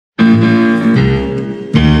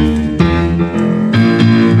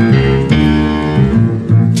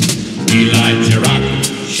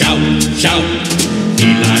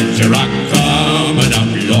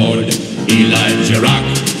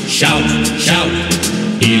shout.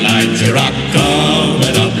 Elijah Rock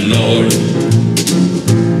coming up, Lord.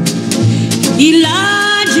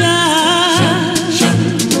 Elijah, Shout,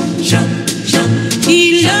 shout, shout.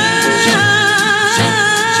 Elijah,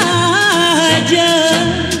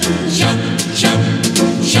 Shout, shout,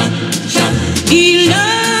 shout, shout.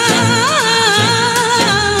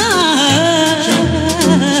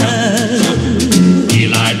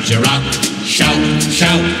 Elijah Rock, shout,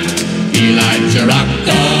 shout. Elijah Rock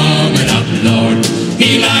coming up, Lord.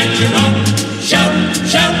 Elijah Rock, shout,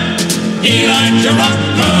 shout. Elijah Rock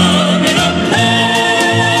coming up,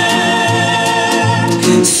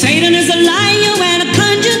 Lord. Satan is a liar and a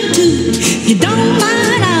conjurer too. You don't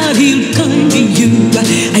mind how he'll conjure you.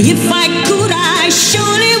 If I could, I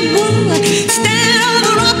surely would stand on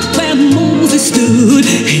the rock where Moses stood.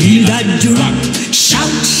 Elijah Rock, shout,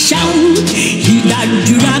 shout.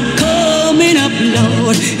 Elijah Rock coming up,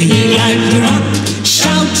 Lord. Elijah Rock,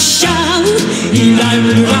 shout, shout.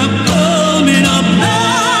 Elijah Rock coming up, Lord.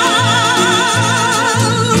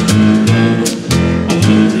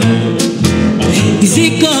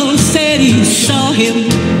 Ezekiel said he saw him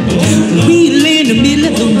wheeling in the middle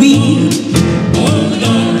of the wheel.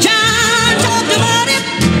 John talked about it,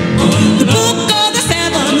 the book of the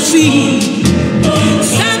seven seals.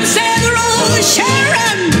 Some said the rose of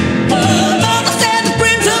Sharon, others said the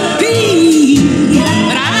Prince of Peace.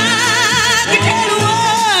 But I can tell you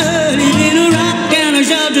what, he's been a rock and a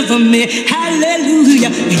shelter for me.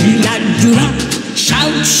 Hallelujah. Elijah Rock,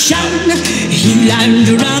 shout, shout.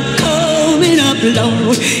 Elijah Rock coming up,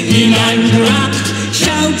 Lord. Elijah Rock,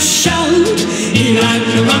 shout, shout.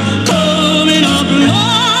 Elijah Rock coming up, Lord.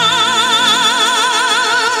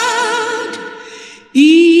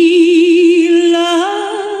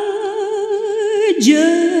 Elijah,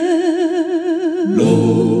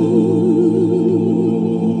 Lord.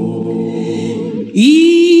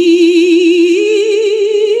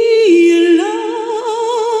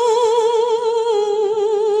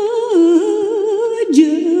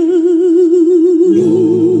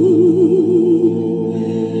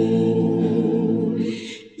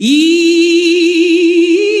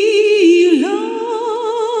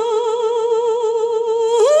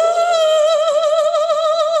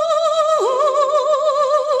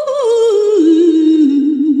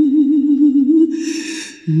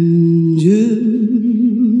 Elijah.